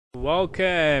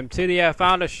Welcome to the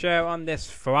Fowler Show on this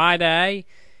Friday,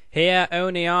 here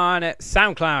only on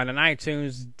SoundCloud and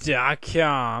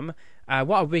iTunes.com.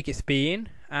 What a week it's been,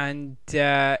 and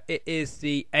it is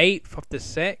the 8th of the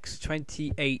 6th,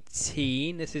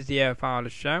 2018. This is the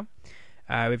Fowler Show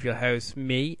with your host,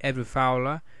 me, Edward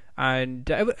Fowler.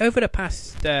 And over the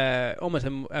past I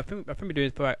think we're doing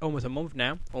this for almost a month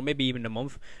now, or maybe even a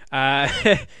month,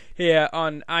 here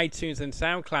on iTunes and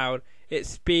SoundCloud.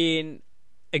 It's been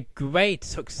a great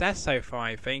success so far,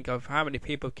 I think, of how many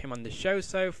people came on the show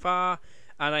so far,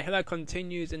 and I hope that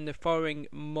continues in the following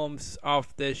months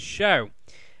of the show.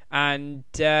 And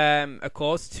of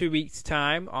course, 2 weeks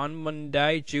time, on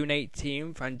Monday, June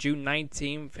 18th and June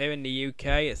 19th here in the UK,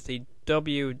 it's the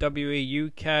WWE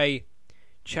UK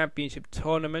Championship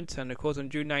Tournament, and of course on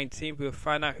June 19th we'll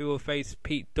find out who will face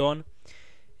Pete Dunne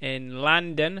in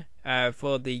London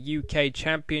for the UK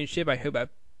Championship. I hope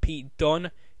that Pete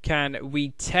Dunne can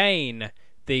retain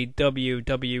the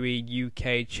WWE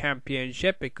UK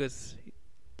Championship, because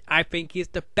I think he's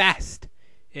the best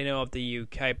of the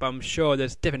UK, but I'm sure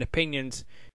there's different opinions.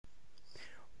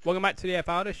 Welcome back to the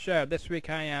Fowler Show. This week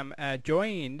I am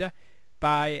joined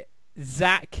by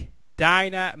Zach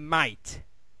Dynamite.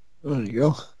 There you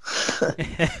go.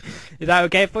 Is that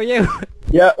okay for you?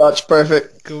 Yeah, that's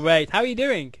perfect. Great. How are you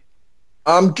doing?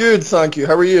 I'm good, thank you.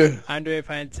 How are you? I'm doing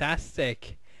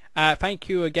fantastic. Thank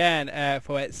you again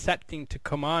for accepting to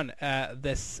come on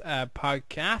this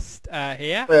podcast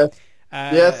here.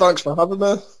 Yeah, thanks for having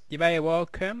me. You're very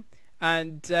welcome.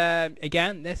 And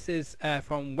again, this is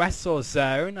from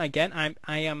WrestleZone. Again,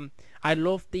 I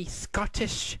love the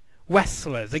Scottish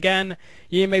wrestlers. Again,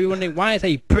 you may be wondering, why is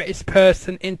a British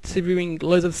person interviewing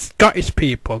loads of Scottish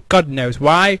people? God knows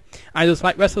why. I just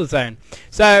like WrestleZone.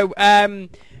 So,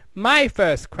 my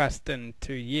first question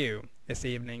to you this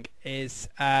evening is,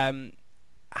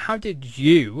 how did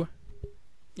you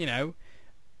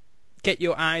get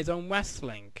your eyes on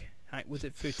wrestling? Like, was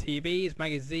it through TVs,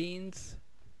 magazines?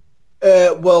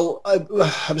 Well, I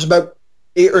was about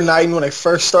 8 or 9 when I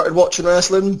first started watching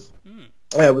wrestling.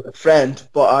 With a friend,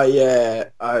 but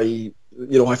I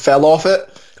fell off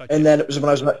it. Gotcha. And then it was when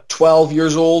I was about 12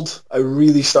 years old, I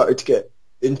really started to get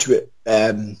into it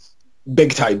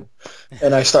big time.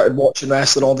 And I started watching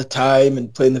wrestling all the time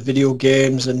and playing the video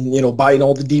games and, buying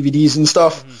all the DVDs and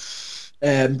stuff,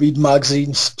 and reading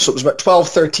magazines. So it was about 12,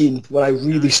 13 when I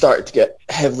really started to get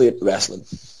heavily into wrestling.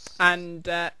 And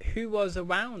who was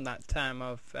around that time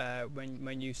of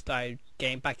when you started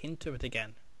getting back into it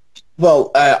again?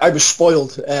 Well, I was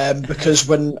spoiled because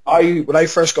when I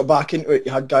first got back into it,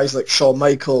 you had guys like Shawn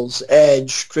Michaels,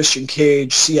 Edge, Christian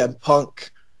Cage, CM Punk,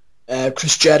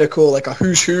 Chris Jericho, like a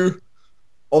who's who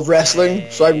of wrestling. Yeah.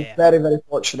 So I was very, very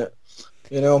fortunate,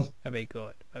 Very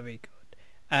good, very good.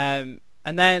 And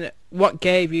then what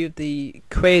gave you the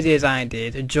craziest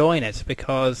idea to join it?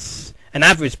 Because an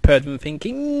average person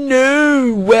thinking,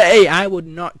 no way, I would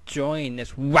not join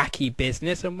this wacky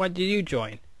business. And what did you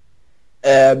join?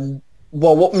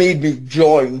 Well, what made me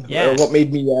join, or what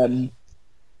made me,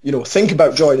 think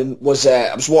about joining was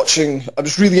I was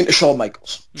really into Shawn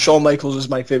Michaels. Shawn Michaels is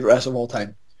my favourite wrestler of all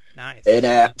time. Nice. And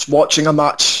I was watching a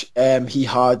match he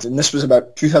had, and this was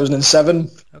about 2007.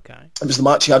 Okay. It was the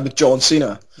match he had with John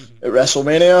Cena at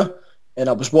WrestleMania, and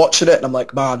I was watching it, and I'm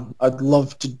like, man, I'd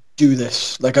love to do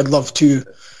this. Like, I'd love to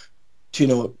get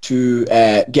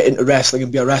into wrestling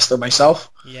and be a wrestler myself.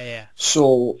 Yeah.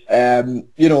 So,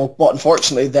 but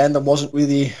unfortunately then there wasn't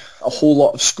really a whole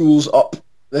lot of schools up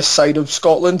this side of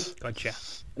Scotland. Gotcha.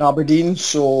 In Aberdeen.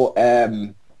 So,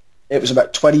 it was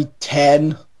about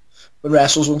 2010 when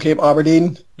WrestleZone came to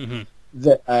Aberdeen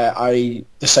that I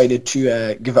decided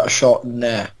to give it a shot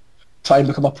and try and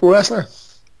become a pro wrestler.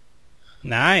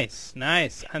 Nice.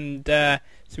 And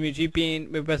so have you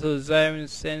been with WrestleZone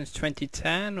since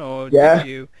 2010, or Yeah. did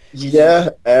you? Yeah.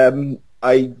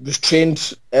 I was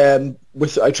trained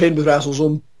with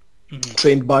WrestleZone,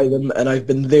 trained by them, and I've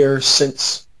been there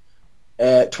since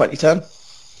 2010.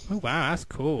 Oh wow, that's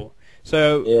cool.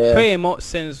 So pretty much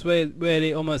since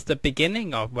really almost the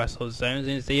beginning of WrestleZone,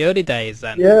 since the early days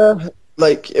then. Yeah,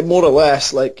 like more or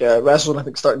less. Like WrestleZone, I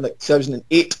think started in like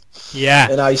 2008. Yeah.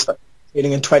 And I started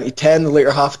training in 2010, the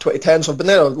later half of 2010. So I've been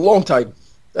there a long time.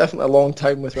 Definitely a long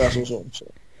time with WrestleZone. So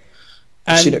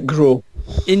I've seen it grow.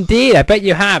 Indeed, I bet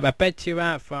you have. I bet you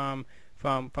have from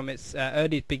its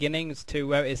early beginnings to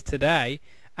where it is today.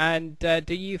 And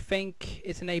do you think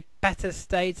it's in a better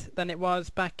state than it was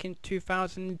back in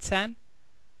 2010?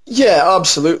 Yeah,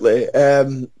 absolutely.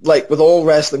 Like with all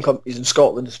wrestling companies in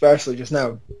Scotland, especially just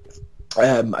now,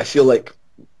 I feel like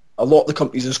a lot of the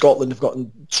companies in Scotland have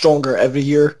gotten stronger every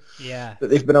year Yeah. that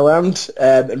they've been around.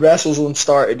 And WrestleZone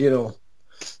started,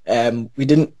 we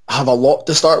didn't have a lot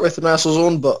to start with in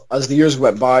WrestleZone, but as the years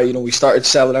went by, we started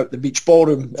selling out the Beach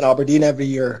Ballroom in Aberdeen every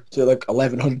year to like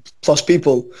 1,100 plus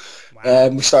people. Wow.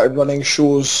 We started running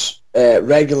shows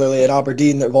regularly in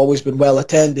Aberdeen that have always been well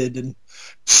attended, and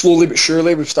slowly but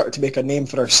surely we've started to make a name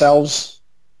for ourselves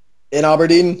in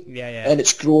Aberdeen. Yeah. And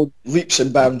it's grown leaps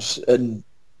and bounds, and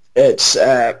it's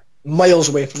miles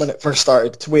away from when it first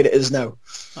started to where it is now.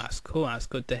 That's cool. That's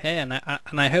good to hear, and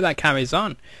I hope that carries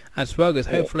on as well. Because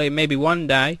hopefully, maybe one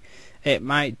day, it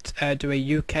might do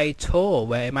a UK tour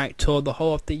where it might tour the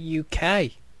whole of the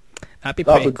UK. That'd be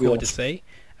pretty cool to see.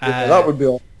 Yeah, that would be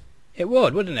awesome. It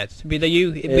would, wouldn't it? It'd be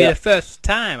the first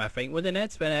time, I think, wouldn't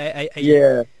it?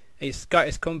 When a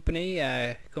Scottish company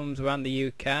comes around the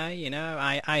UK.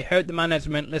 I hope the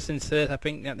management listens to this. I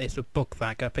think that this will book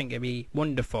that. I think it'd be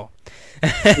wonderful.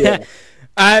 Yeah.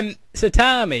 So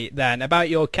tell me then about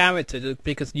your character,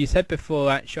 because you said before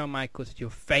that Shawn Michaels is your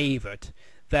favourite.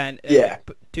 Then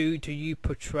do you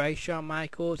portray Shawn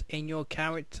Michaels in your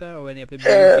character or any of the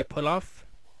moves you pull off?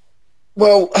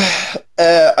 Well,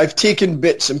 I've taken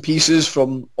bits and pieces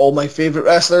from all my favourite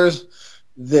wrestlers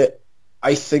that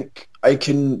I think I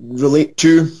can relate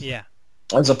to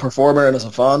as a performer and as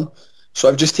a fan. So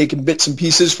I've just taken bits and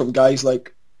pieces from guys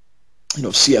like,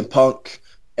 CM Punk,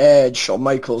 Edge, Shawn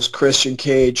Michaels, Christian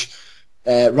Cage,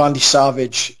 Randy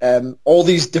Savage, all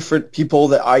these different people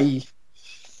that I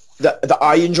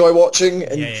enjoy watching,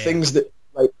 and things that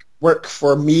like work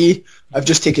for me. I've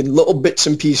just taken little bits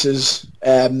and pieces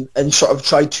and sort of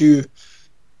tried to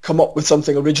come up with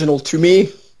something original to me.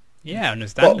 Yeah,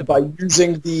 understandable. But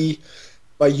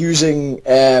by using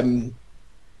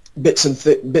bits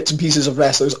and pieces of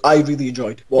wrestlers I really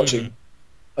enjoyed watching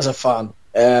as a fan.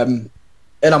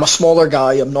 And I'm a smaller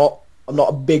guy. I'm not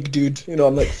a big dude.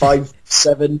 I'm like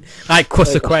 5'7". Like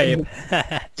Crusher Craib.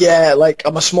 Yeah, like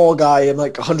I'm a small guy. I'm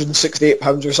like 168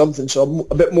 pounds or something. So I'm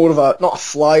a bit more of not a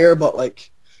flyer, but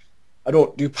like I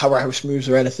don't do powerhouse moves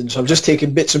or anything. So I'm just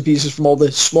taking bits and pieces from all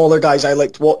the smaller guys I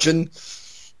liked watching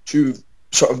to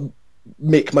sort of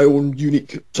make my own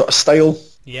unique sort of style.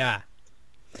 Yeah.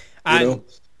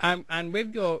 And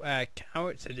with your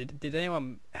character, did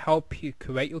anyone help you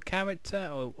create your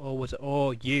character, or was it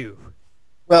all you?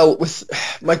 Well, with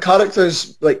my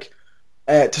characters, like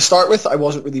to start with, I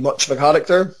wasn't really much of a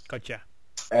character. Gotcha.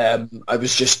 I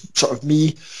was just sort of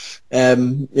me,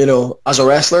 as a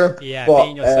wrestler. Yeah, but,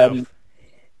 being yourself.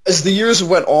 As the years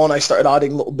went on, I started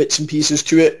adding little bits and pieces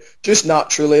to it, just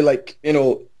naturally. Like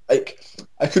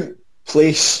I couldn't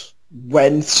place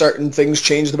when certain things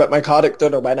changed about my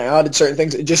character or when I added certain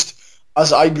things. It just,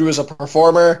 as I grew as a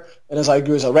performer and as I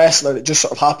grew as a wrestler, it just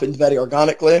sort of happened very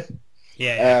organically.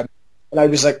 Yeah. And I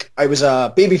was a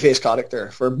babyface character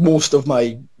for most of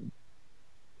my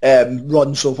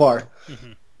run so far.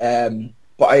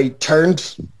 But I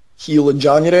turned heel in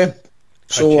January.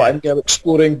 So I'm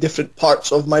exploring different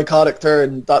parts of my character,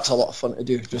 and that's a lot of fun to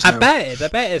do. I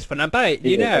bet it's fun. I bet,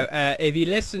 if you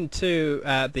listen to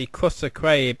the Crusher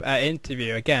Craib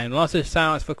interview, again, lots of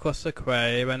sounds for Crusher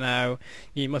Craib, I know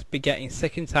you must be getting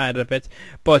sick and tired of it,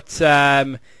 but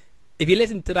if you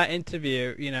listen to that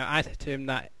interview, I said to him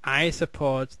that I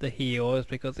support the heels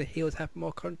because the heels have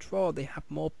more control, they have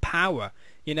more power,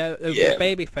 over the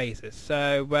baby faces.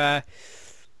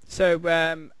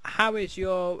 So, how is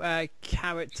your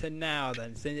character now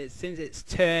then? Since it's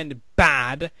turned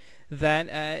bad, then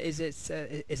is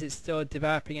it still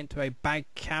developing into a bad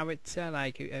character?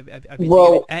 Like, have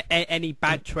you seen any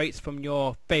bad traits from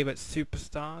your favorite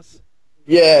superstars?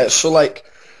 Yeah. So, like,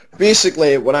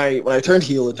 basically, when I turned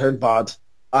heel and turned bad,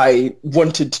 I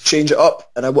wanted to change it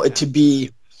up, and I wanted to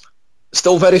be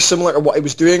still very similar to what I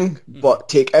was doing, but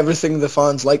take everything the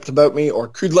fans liked about me or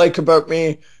could like about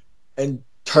me, and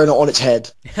turn it on its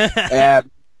head.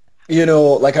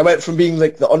 Like I went from being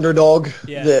like the underdog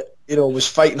that was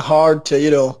fighting hard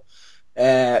to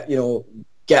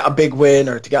get a big win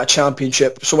or to get a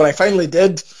championship. So when I finally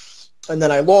did, and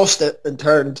then I lost it and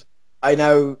turned, I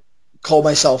now call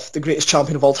myself the greatest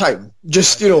champion of all time.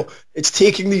 Just it's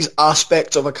taking these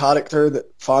aspects of a character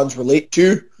that fans relate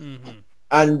to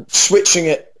and switching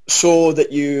it so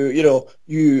that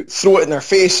you throw it in their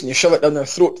face and you shove it down their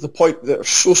throat to the point that they're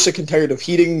so sick and tired of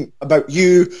hearing about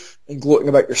you and gloating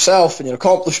about yourself and your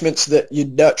accomplishments that you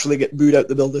naturally get booed out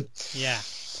the building. Yeah.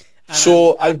 And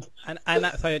so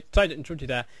sorry to interrupt you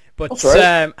there, but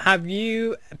right. Have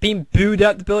you been booed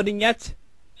out the building yet?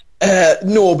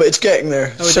 No, but it's getting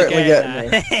there. Certainly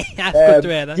getting there. That's good to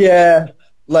hear. Yeah,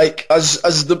 like as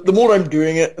the more I'm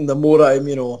doing it and the more I'm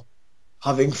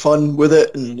having fun with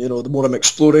it, and the more I'm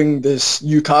exploring this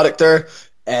new character,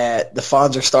 the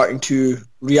fans are starting to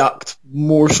react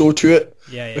more so to it.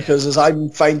 Yeah. Because as I'm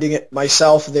finding it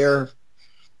myself, they're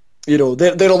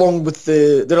along with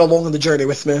they're along on the journey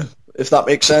with me, if that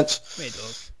makes sense.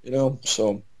 It does.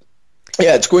 So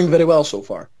yeah, it's going very well so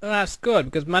far. Well, that's good,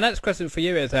 because my next question for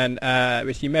you is then,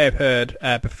 which you may have heard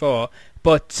before,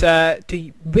 but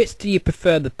which do you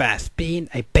prefer the best, being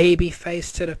a baby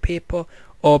face to the people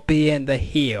or being the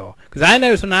heel? Because I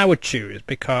know something I would choose,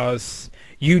 because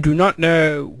you do not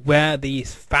know where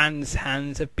these fans'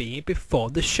 hands have been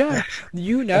before the show.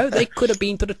 They could have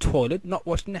been to the toilet, not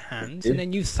washing their hands, and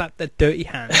then you sat their dirty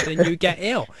hands, and you get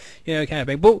ill, kind of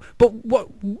thing. But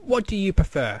what do you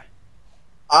prefer?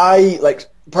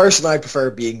 Personally, I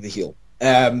prefer being the heel.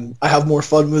 I have more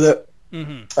fun with it,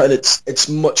 and it's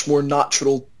much more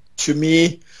natural to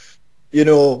me,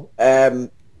 to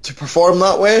perform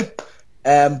that way.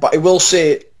 But I will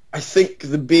say, I think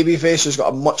the babyface has got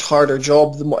a much harder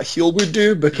job than what a heel would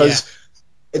do, because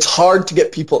it's hard to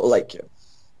get people to like you,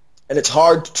 and it's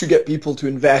hard to get people to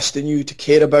invest in you, to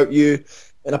care about you.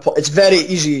 And it's very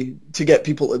easy to get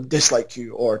people to dislike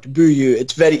you or to boo you.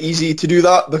 It's very easy to do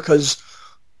that because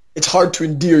it's hard to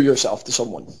endear yourself to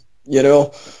someone,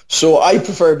 So I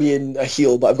prefer being a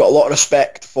heel, but I've got a lot of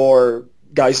respect for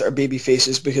guys that are baby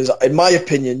faces, because in my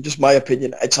opinion,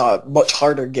 it's a much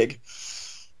harder gig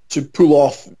to pull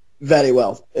off very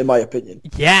well, in my opinion.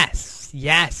 Yes,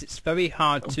 it's very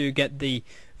hard to get the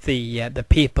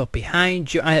people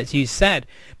behind you, as you said.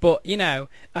 But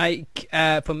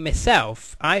for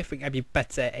myself, I think I'd be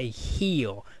better a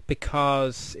heel,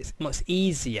 because it's much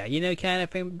easier, kind of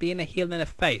thing, being a heel than a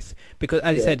face. Because,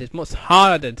 as you said, it's much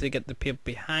harder to get the people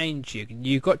behind you.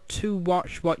 You've got to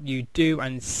watch what you do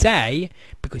and say,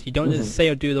 because you don't just say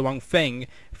or do the wrong thing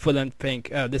for them to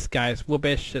think, oh, this guy's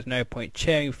rubbish, there's no point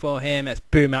cheering for him, let's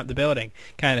boo him out the building,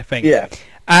 kind of thing. Yeah.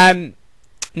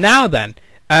 Now then,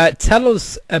 tell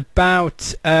us about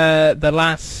the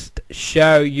last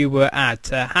show you were at.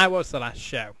 How was the last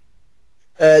show?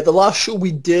 The last show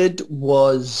we did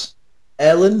was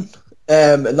Ellen,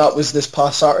 and that was this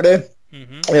past Saturday.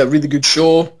 Really good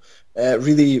show,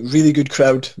 really good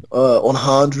crowd on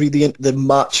hand, really into the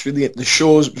match, really into the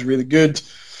shows. It was really good.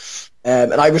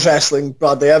 And I was wrestling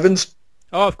Bradley Evans.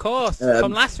 Oh, of course,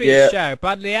 from last week's show.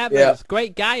 Bradley Evans,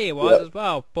 great guy he was as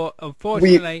well, but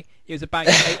unfortunately he was a bad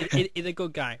guy. He's a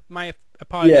good guy. My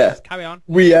apologies, carry on.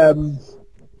 We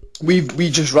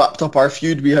just wrapped up our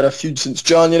feud. We had a feud since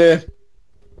January.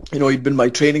 He'd been my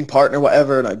training partner,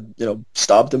 whatever, and I,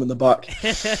 stabbed him in the back.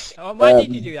 Why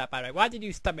did you do that, by the way? Why did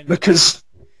you stab him in the back?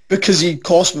 Because he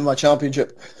cost me my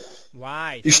championship.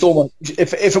 Why? He stole my...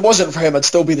 If it wasn't for him, I'd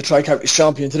still be the Tri-Counties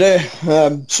champion today.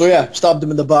 Stabbed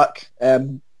him in the back.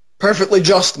 Perfectly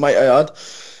just, might I add.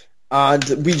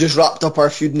 And we just wrapped up our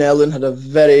feud in Ellen, had a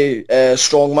very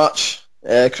strong match.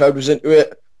 Crowd was into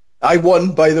it. I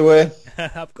won, by the way.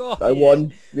 Of course. I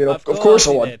won. Of course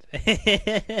I won.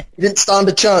 You didn't stand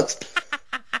a chance.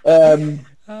 I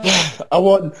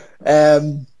won.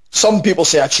 Some people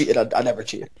say I cheated. I never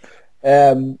cheated.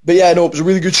 But yeah, no, it was a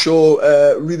really good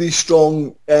show. Really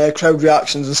strong crowd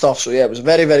reactions and stuff. So yeah, it was a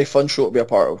very, very fun show to be a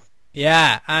part of.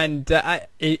 Yeah, and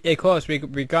of course we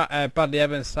got Bradley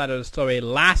Evans' side of the story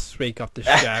last week of the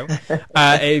show,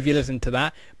 if you listened to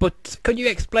that. But could you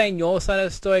explain your side of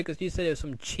the story? Because you said there was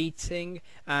some cheating,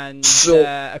 and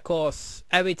of course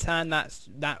every time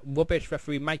that rubbish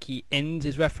referee Mikey Inns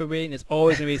is refereeing, there's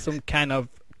always going to be some kind of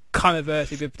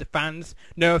controversy with the fans.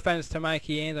 No offense to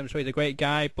Mikey Inns, I'm sure he's a great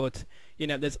guy, but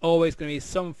there's always going to be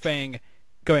something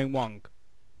going wrong.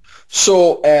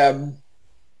 So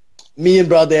me and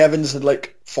Bradley Evans had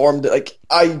formed it.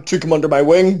 I took him under my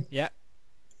wing. Yeah.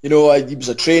 He was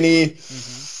a trainee.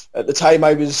 At the time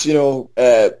I was,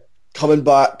 coming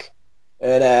back,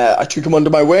 and I took him under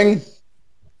my wing,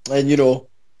 and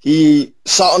he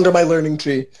sat under my learning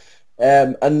tree.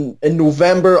 And in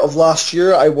November of last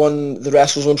year, I won the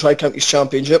WrestleZone Tri-Counties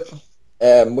Championship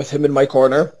with him in my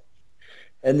corner.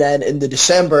 And then in the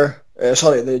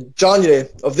January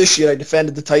of this year, I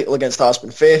defended the title against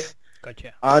Aspen Faith.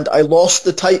 Gotcha. And I lost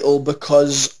the title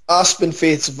because Aspen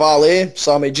Faith's valet,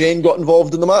 Sammy Jane, got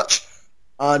involved in the match,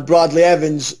 and Bradley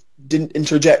Evans didn't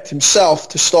interject himself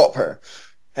to stop her.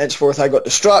 Henceforth, I got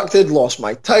distracted, lost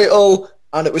my title,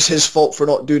 and it was his fault for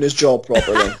not doing his job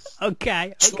properly.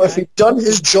 Okay. So if he'd done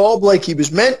his job like he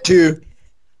was meant to,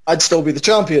 I'd still be the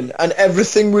champion, and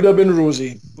everything would have been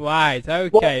rosy. Right,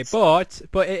 okay. But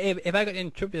if I got to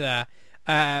interrupt you there,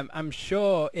 I'm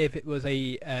sure if it was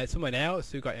someone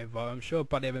else who got involved, I'm sure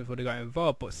Bradley Evans would have got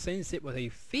involved. But since it was a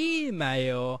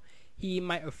female, he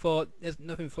might have thought there's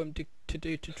nothing for him to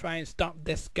do to try and stop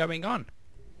this going on.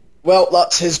 Well,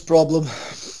 that's his problem.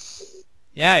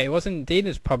 Yeah, it was indeed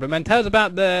his problem. And tell us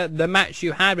about the match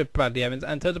you had with Bradley Evans,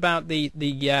 and tell us about the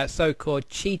so-called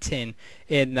cheating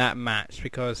in that match,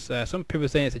 because some people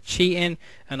say it's a cheating,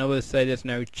 and others say there's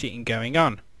no cheating going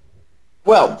on.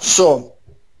 Well, so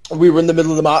we were in the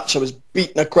middle of the match. I was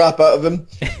beating the crap out of him,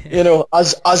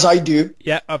 as I do.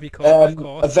 Yeah, of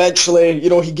course. Eventually,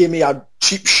 he gave me a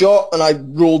cheap shot, and I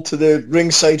rolled to the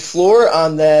ringside floor,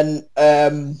 and then,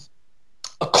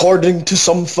 according to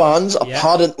some fans,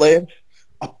 apparently,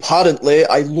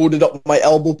 I loaded up my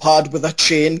elbow pad with a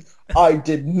chain. I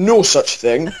did no such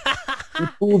thing. He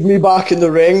pulled me back in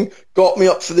the ring, got me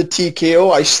up for the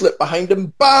TKO. I slipped behind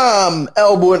him, bam!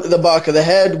 Elbow into the back of the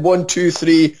head, 1, 2,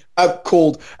 3, out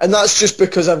cold. And that's just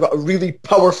because I've got a really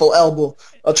powerful elbow.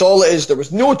 That's all it is. There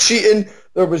was no cheating.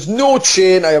 There was no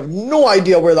chain. I have no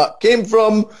idea where that came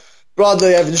from.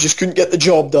 Bradley Evans just couldn't get the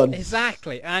job done.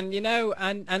 Exactly, and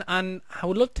and I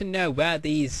would love to know where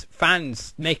these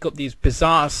fans make up these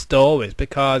bizarre stories,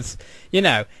 because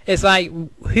it's like,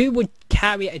 who would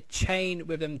carry a chain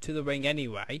with them to the ring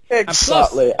anyway?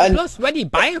 Exactly, and plus where do you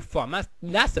buy it from?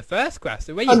 That's the first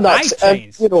question. Where do you buy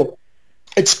chains?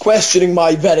 It's questioning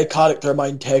my very character, my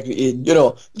integrity.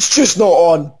 It's just not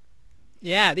on.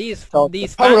 Yeah, these power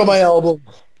fans, of my elbow.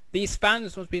 These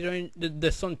fans must be doing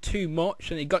the sun too much,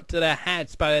 and it got to their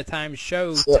heads by the time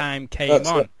time came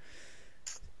on.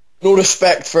 No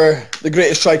respect for the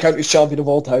greatest Tri-Counties champion of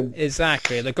all time.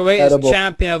 Exactly. The greatest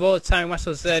champion of all time,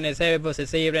 WrestleZone, is here with us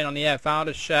this evening on the Edward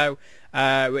Fowler Show,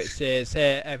 which is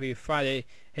here every Friday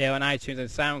here on iTunes and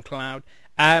SoundCloud.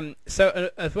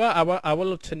 So as well, I would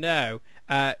love to know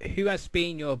who has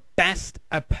been your best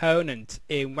opponent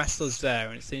in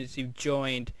WrestleZone since you've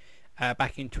joined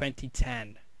back in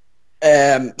 2010.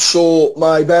 So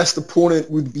my best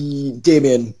opponent would be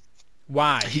Damien.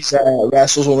 Why? He's a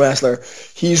WrestleZone wrestler.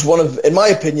 He's in my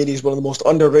opinion, he's one of the most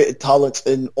underrated talents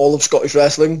in all of Scottish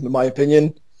wrestling, in my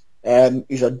opinion.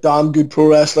 He's a damn good pro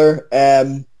wrestler,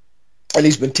 and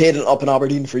he's been taking it up in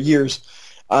Aberdeen for years.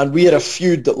 And we had a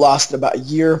feud that lasted about a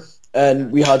year,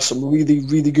 and we had some really,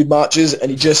 really good matches,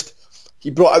 and he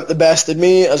brought out the best in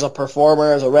me as a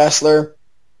performer, as a wrestler,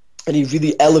 and he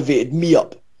really elevated me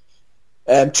up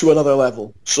to another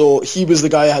level. So he was the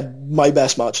guy I had my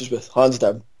best matches with, hands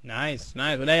down. Nice.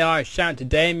 Well, there are a shout to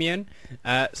Damien.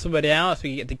 Somebody else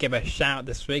we get to give a shout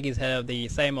this week is head of the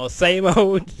same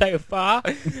old so far.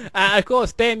 Of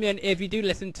course, Damien, if you do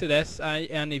listen to this,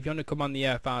 and if you want to come on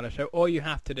the Fowler Show, all you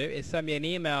have to do is send me an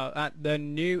email at the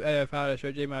new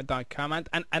fowlershow@gmail.com,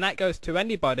 and that goes to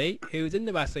anybody who's in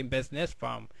the wrestling business,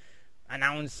 from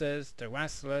announcers to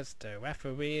wrestlers to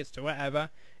referees to whatever.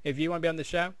 If you want to be on the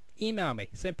show, email me.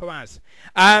 Simple as.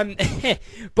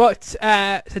 But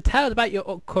so tell us about your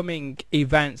upcoming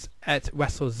events at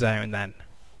WrestleZone then.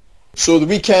 So the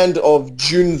weekend of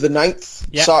June the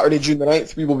 9th, Saturday, June the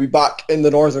 9th, we will be back in the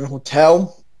Northern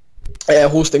Hotel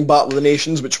hosting Battle of the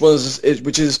Nations, which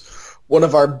is one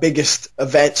of our biggest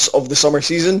events of the summer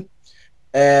season.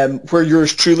 Where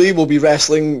yours truly will be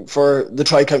wrestling for the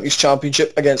Tri-Counties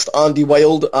Championship against Andy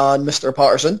Wilde and Mr.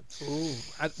 Patterson. Ooh,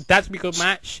 that's a good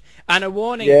match. And a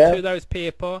warning to those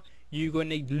people, you're going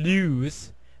to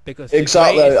lose, because the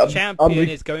greatest champion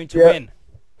is going to win.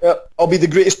 Yeah, I'll be the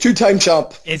greatest two-time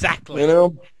champ. Exactly.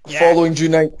 Following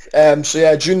June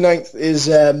 9th. June 9th is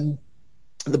the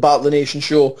Battle of the Nation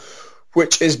show,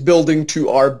 which is building to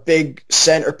our big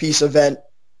centrepiece event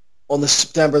on the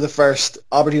September the 1st,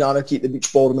 Aberdeen Anarchy at the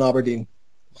Beach Ballroom in Aberdeen.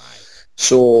 Wow.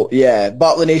 So,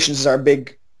 Battle of the Nations is our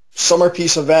big summer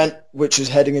piece event, which is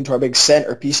heading into our big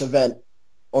centrepiece event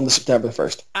on the September the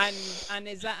 1st. And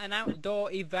is that an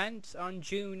outdoor event on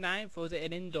June 9th, or is it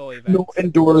an indoor event? No,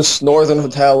 indoors, Northern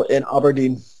Hotel in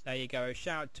Aberdeen. There you go.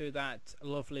 Shout out to that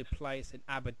lovely place in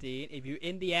Aberdeen. If you're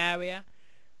in the area,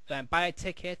 then buy a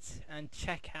ticket and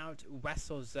check out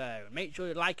WrestleZone. Make sure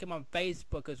you like them on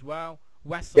Facebook as well.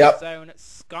 WrestleZone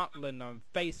Scotland on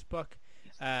Facebook.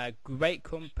 Great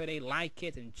company. Like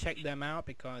it and check them out,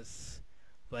 because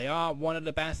they are one of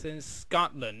the best in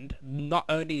Scotland. Not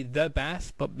only the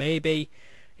best, but maybe,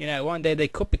 one day they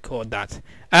could be called that.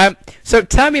 So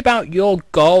tell me about your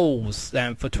goals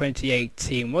then for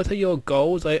 2018. What are your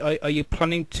goals? Are you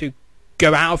planning to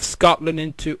go out of Scotland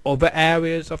into other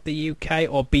areas of the UK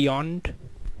or beyond?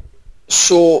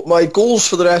 So my goals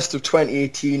for the rest of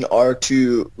 2018 are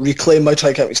to reclaim my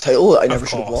Tri-Counties title that I never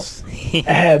should have lost.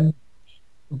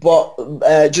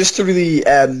 But just to really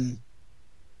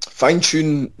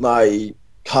fine-tune my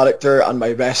character and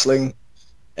my wrestling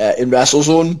in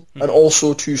WrestleZone, and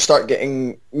also to start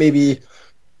getting maybe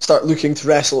start looking to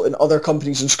wrestle in other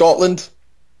companies in Scotland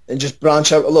and just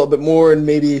branch out a little bit more and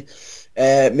maybe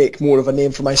make more of a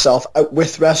name for myself out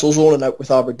with WrestleZone and out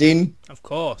with Aberdeen. Of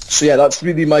course. So yeah, that's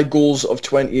really my goals of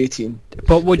 2018.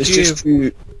 But would it's you... just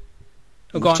to...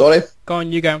 go on. Sorry? Go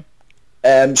on, you go.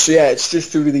 So yeah, it's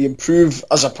just to really improve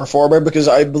as a performer, because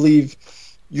I believe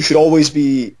you should always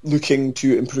be looking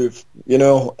to improve. You're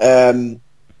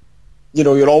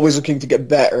always looking to get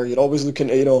better. You're always looking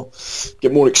to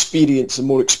get more experience and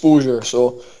more exposure.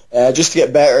 So just to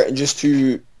get better and just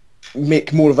to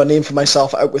make more of a name for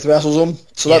myself out with WrestleZone.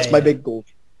 So that's my big goal.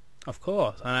 Of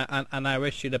course, and I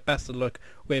wish you the best of luck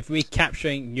with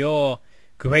recapturing your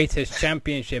greatest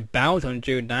championship bout on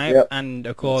June 9th, and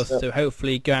of course to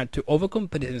hopefully go out to other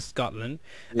companies in Scotland.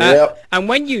 And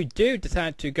when you do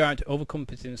decide to go out to other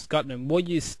companies in Scotland, will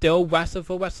you still wrestle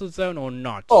for WrestleZone or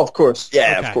not? Oh, of course.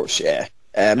 Yeah, okay. Of course, yeah.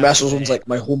 WrestleZone's like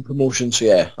my home promotion, so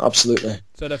yeah, absolutely.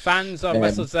 So the fans of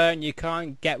WrestleZone, you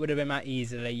can't get rid of him that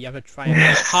easily. You have to try a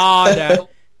bit harder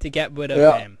to get rid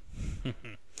of him.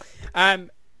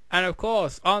 And of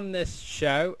course, on this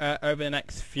show, over the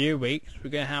next few weeks, we're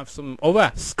going to have some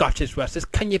other Scottish wrestlers.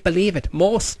 Can you believe it?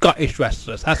 More Scottish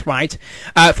wrestlers, that's right.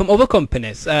 From other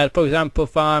companies. For example,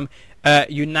 from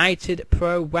United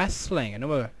Pro Wrestling,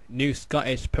 another new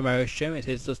Scottish promotion. It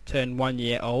has just turned 1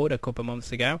 year old a couple of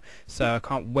months ago. So I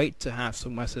can't wait to have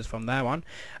some wrestlers from there on.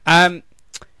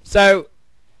 So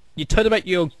you talked about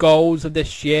your goals of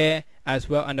this year as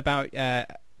well, and about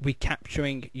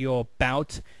recapturing your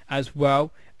bout as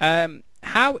well.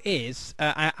 How is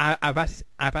I've asked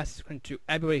this question to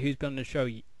everybody who's been on the show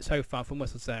so far from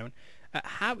WrestleZone.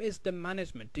 How is the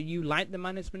management? Do you like the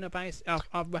management of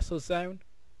WrestleZone?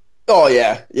 Oh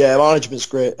yeah, management's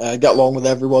great. I get along with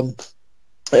everyone.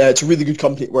 It's a really good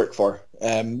company to work for.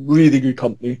 Really good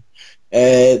company.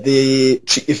 They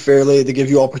treat you fairly. They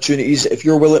give you opportunities. If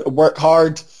you're willing to work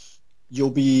hard, you'll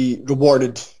be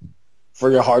rewarded for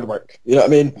your hard work. You know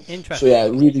what I mean? Interesting. So yeah,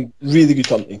 really, really good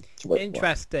company to work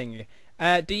Interesting.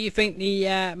 Do you think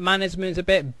the management's a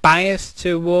bit biased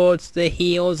towards the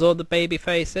heels or the baby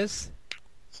faces?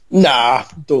 Nah,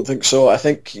 don't think so. I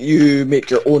think you make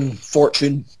your own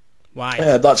fortune.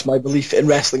 Why? That's my belief in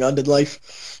wrestling and in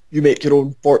life. You make your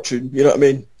own fortune. You know what I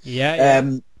mean? Yeah.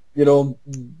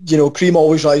 Cream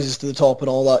always rises to the top and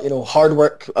all that. Hard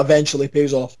work eventually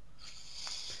pays off.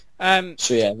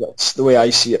 So yeah, that's the way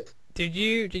I see it. Did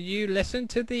you listen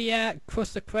to the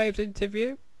Crusher Craib's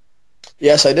interview?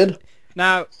 Yes, I did.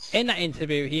 Now, in that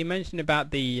interview, he mentioned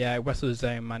about the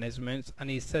WrestleZone management, and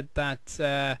he said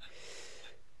that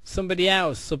somebody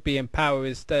else would be in power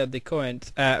instead of the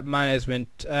current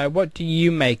management. What do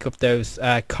you make of those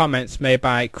comments made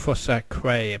by Crusher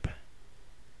Craib?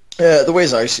 The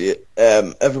ways I see it,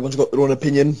 everyone's got their own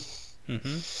opinion.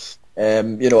 Mm-hmm.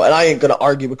 And I ain't going to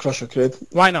argue with Crusher Craib.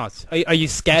 Why not? Are you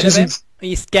scared of him? Are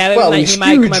you scared of him that he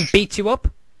might come and beat you up?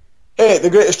 Hey, the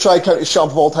greatest Tri-County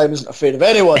champ of all time isn't afraid of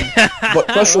anyone. But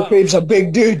Crusher Craib's a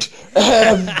big dude.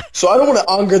 So I don't want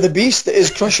to anger the beast that is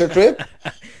Crusher Craib.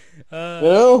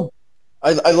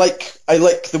 I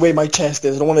like the way my chest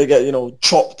is. I don't want to get,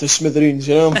 chopped to smithereens,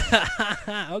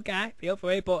 Okay, feel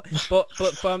free. But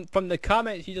from the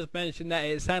comments you just mentioned, that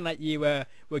it sounded like you were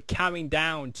coming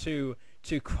down to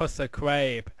Crusher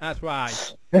Craib. That's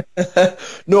right.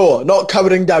 No, not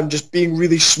cowering down, just being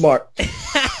really smart.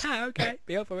 Okay,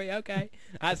 feel free. Okay,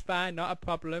 that's fine, not a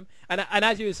problem. And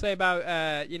as you would say about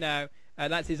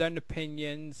that's his own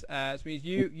opinions. So means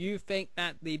you think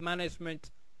that the management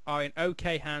are in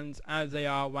okay hands as they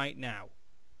are right now?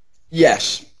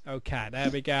 Yes. Okay, there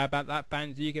we go. About that,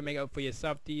 fans, you can make it up for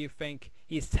yourself. Do you think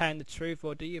he's telling the truth,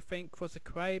 or do you think Crusher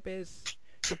Craib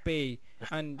should be,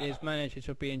 and his manager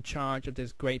should be in charge of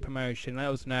this great promotion? Let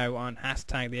us know on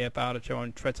hashtag the Fowler Show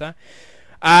on Twitter.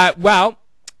 Well,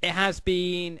 it has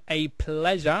been a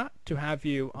pleasure to have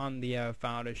you on the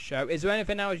Fowler Show. Is there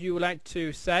anything else you would like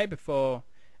to say before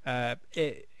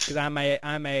because I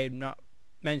may not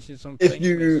mention something?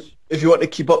 If you want to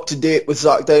keep up to date with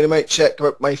Zach Dynamite, check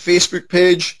out my Facebook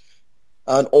page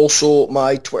and also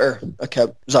my Twitter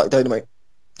account, Zach Dynamite.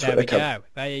 There we go.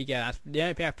 There you go. That's the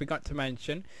only thing I forgot to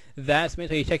mention. That's me.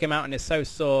 So you check him out on his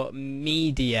social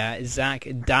media, Zach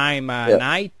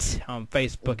Dynamite, on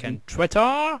Facebook and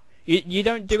Twitter. You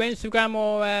don't do Instagram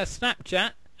or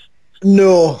Snapchat?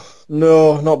 No,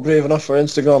 not brave enough for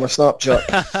Instagram or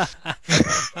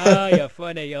Snapchat. Oh, you're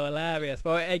funny. You're hilarious.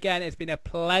 Well, again, it's been a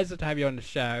pleasure to have you on the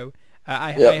show.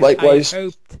 Likewise.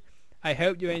 I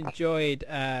hope you enjoyed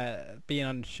being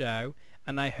on the show,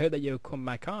 and I hope that you'll come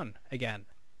back on again.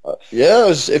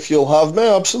 If you'll have me,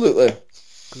 absolutely.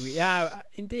 Yeah,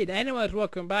 indeed. Anyone's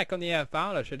welcome back on the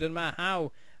Fowler Show. Doesn't matter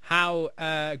how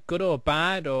good or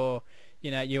bad or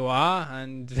you are,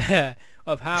 and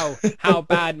of how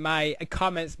bad my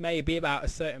comments may be about a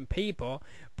certain people.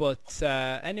 But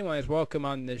anyone is welcome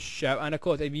on this show. And of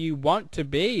course, if you want to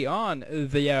be on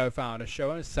the Edward Fowler Show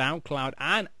on SoundCloud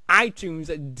and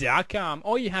iTunes.com,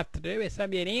 all you have to do is send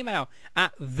me an email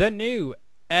at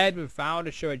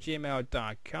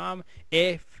thenewedwardfowlershow@gmail.com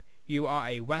if you are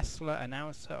a wrestler,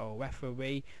 announcer, or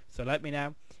referee. So let me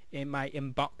know in my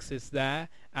inboxes there.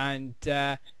 And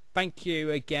thank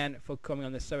you again for coming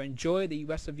on the show. Enjoy the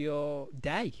rest of your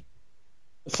day.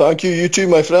 Thank you. You too,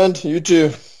 my friend. You too.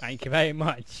 Thank you very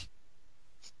much.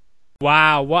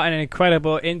 Wow, what an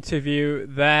incredible interview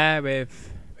there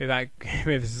with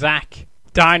Zach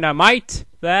Dynamite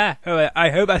there.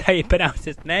 I hope that's how you pronounce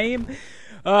his name.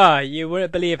 Oh, you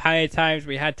wouldn't believe how many times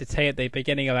we had to say at the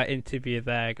beginning of that interview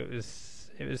there.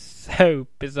 It was so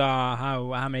bizarre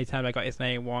how many times I got his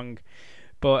name wrong.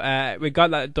 But we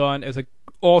got that done. It was an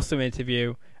awesome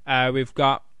interview. We've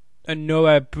got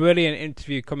another brilliant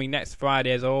interview coming next Friday,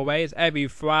 as always. Every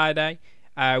Friday,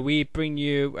 we bring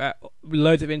you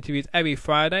loads of interviews every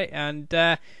Friday. And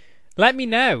let me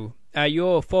know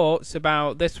your thoughts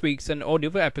about this week's and all the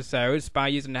other episodes by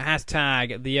using the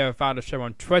hashtag The Edward Fowler Show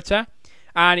on Twitter.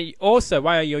 And also,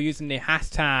 while you're using the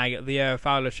hashtag The Edward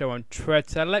Fowler Show on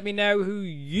Twitter, let me know who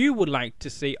you would like to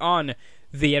see on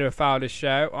The Edward Fowler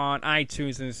Show on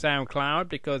iTunes and SoundCloud,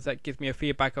 because that gives me a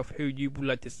feedback of who you would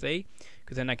like to see.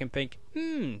 Because then I can think,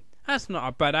 that's not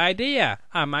a bad idea.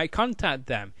 I might contact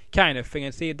them, kind of thing,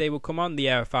 and see if they will come on The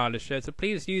Edward Fowler Show. So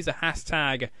please use the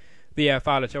hashtag The Edward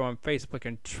Fowler Show on Facebook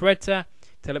and Twitter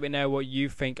to let me know what you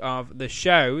think of the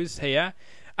shows here.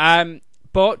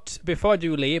 But before I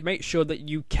do leave, make sure that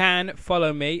you can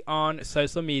follow me on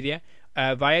social media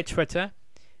via Twitter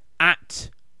at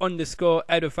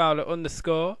 _Edward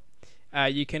Fowler_.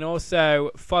 You can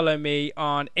also follow me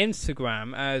on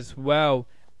Instagram as well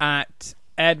at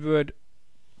Edward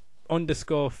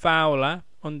 _Fowler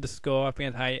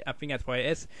 _ I think that's what it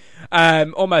is.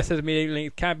 All my social media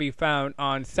links can be found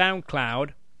on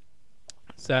SoundCloud.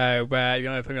 So if you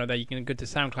want to put me on there, you can go to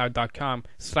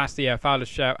soundcloud.com/The Fowler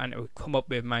Show, and it will come up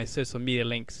with my social media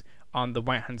links on the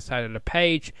right hand side of the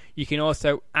page. You can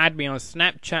also add me on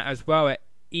Snapchat as well at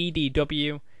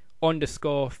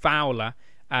EDW_Fowler.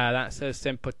 That's so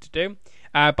simple to do.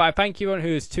 But I thank you everyone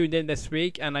who has tuned in this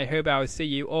week, and I hope I will see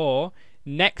you all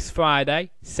next Friday,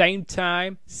 same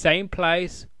time, same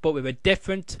place, but with a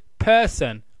different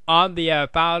person on the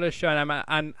Fowler Show,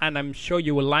 and I'm sure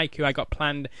you will like who I got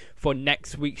planned for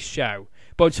next week's show.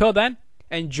 But until then,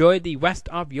 enjoy the rest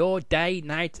of your day,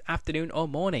 night, afternoon, or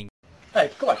morning. Hey,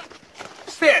 come on.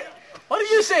 Sit. Why do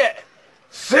you say it?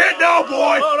 Sit down,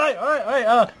 boy! All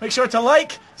right. Make sure to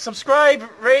like, subscribe,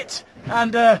 rate,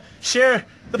 and share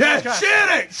the podcast.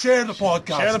 Share it! Share the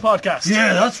podcast. Share the podcast.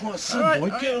 Yeah, that's what I said, boy.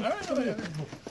 All right.